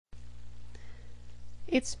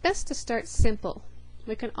It's best to start simple.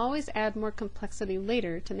 We can always add more complexity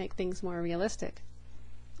later to make things more realistic.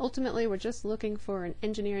 Ultimately, we're just looking for an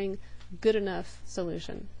engineering good enough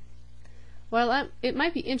solution. While it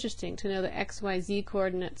might be interesting to know the XYZ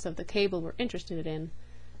coordinates of the cable we're interested in,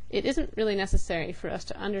 it isn't really necessary for us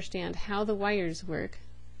to understand how the wires work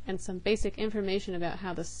and some basic information about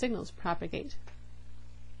how the signals propagate.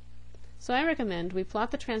 So I recommend we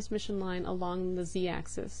plot the transmission line along the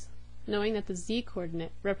z-axis, knowing that the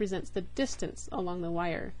z-coordinate represents the distance along the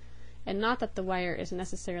wire, and not that the wire is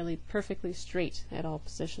necessarily perfectly straight at all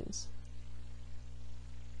positions.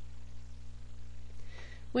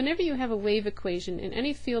 Whenever you have a wave equation in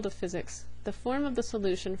any field of physics, the form of the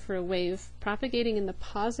solution for a wave propagating in the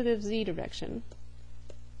positive z direction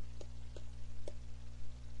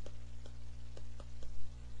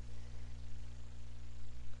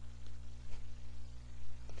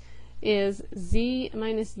is z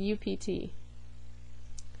minus upt.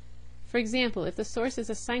 For example, if the source is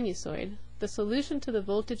a sinusoid, the solution to the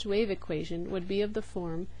voltage wave equation would be of the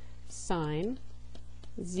form sine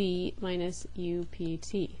z minus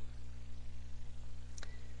upt.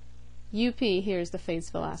 Up here is the phase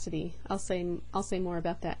velocity. I'll say more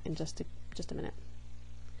about that in just a minute.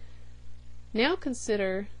 Now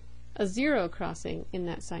consider a zero crossing in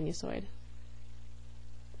that sinusoid.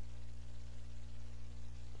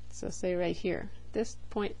 So say right here, this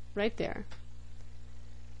point right there.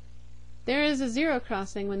 There is a zero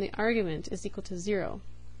crossing when the argument is equal to 0.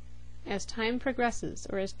 As time progresses,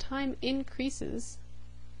 or as time increases,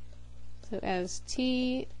 so as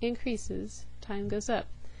t increases, time goes up.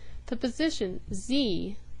 The position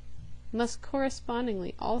z must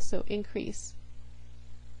correspondingly also increase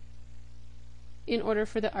in order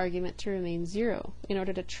for the argument to remain 0, in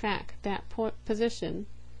order to track that position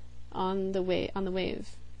on the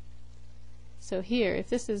wave. So here, if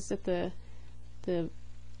this is at the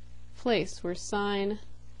place where sine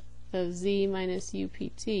of z minus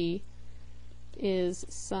upt is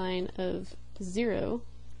sine of 0,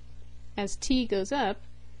 as t goes up,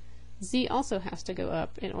 z also has to go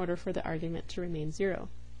up in order for the argument to remain 0.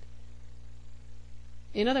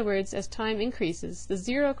 In other words, as time increases, the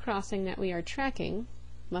zero crossing that we are tracking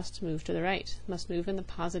must move to the right, must move in the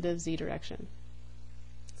positive z direction.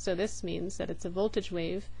 So this means that it's a voltage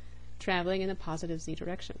wave traveling in the positive z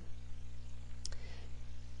direction.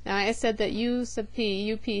 Now I said that u sub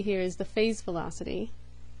p, up here is the phase velocity,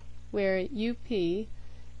 where up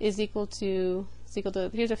is equal to,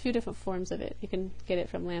 here's a few different forms of it. You can get it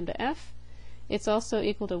from lambda f. It's also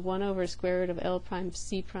equal to 1 over square root of L prime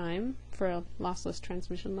C prime for a lossless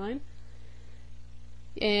transmission line.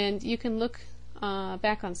 And you can look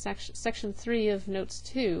back on section 3 of notes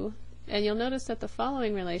 2, and you'll notice that the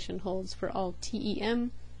following relation holds for all TEM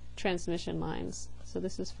transmission lines. So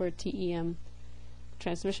this is for TEM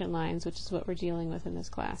transmission lines, which is what we're dealing with in this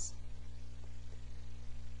class.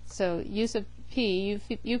 So u sub p,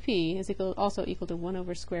 up is also equal to 1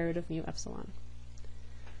 over square root of mu epsilon.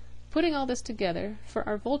 Putting all this together, for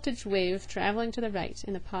our voltage wave traveling to the right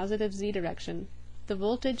in the positive z direction, the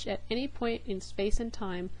voltage at any point in space and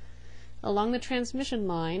time along the transmission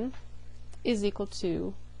line is equal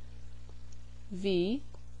to v,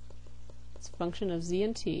 it's a function of z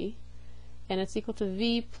and t, and it's equal to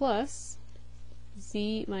v plus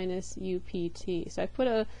z minus upt. So I put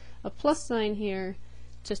a plus sign here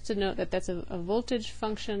just to note that that's a voltage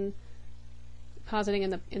function traveling in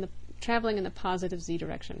the positive z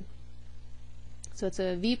direction. So it's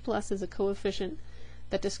a v plus is a coefficient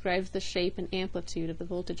that describes the shape and amplitude of the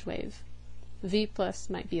voltage wave. V plus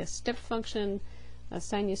might be a step function, a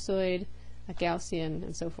sinusoid, a Gaussian,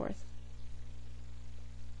 and so forth.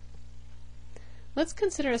 Let's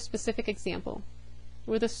consider a specific example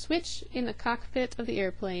where the switch in the cockpit of the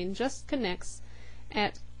airplane just connects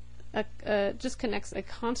a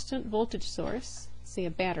constant voltage source, say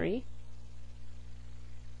a battery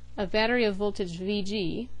of voltage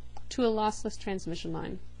Vg, to a lossless transmission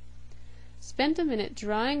line. Spend a minute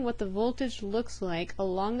drawing what the voltage looks like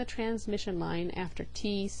along the transmission line after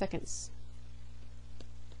t seconds.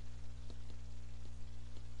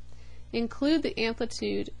 Include the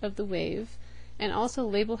amplitude of the wave and also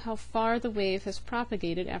label how far the wave has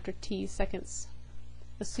propagated after t seconds.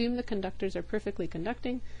 Assume the conductors are perfectly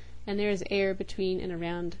conducting and there is air between and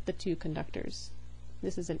around the two conductors.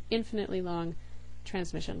 This is an infinitely long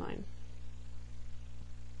transmission line.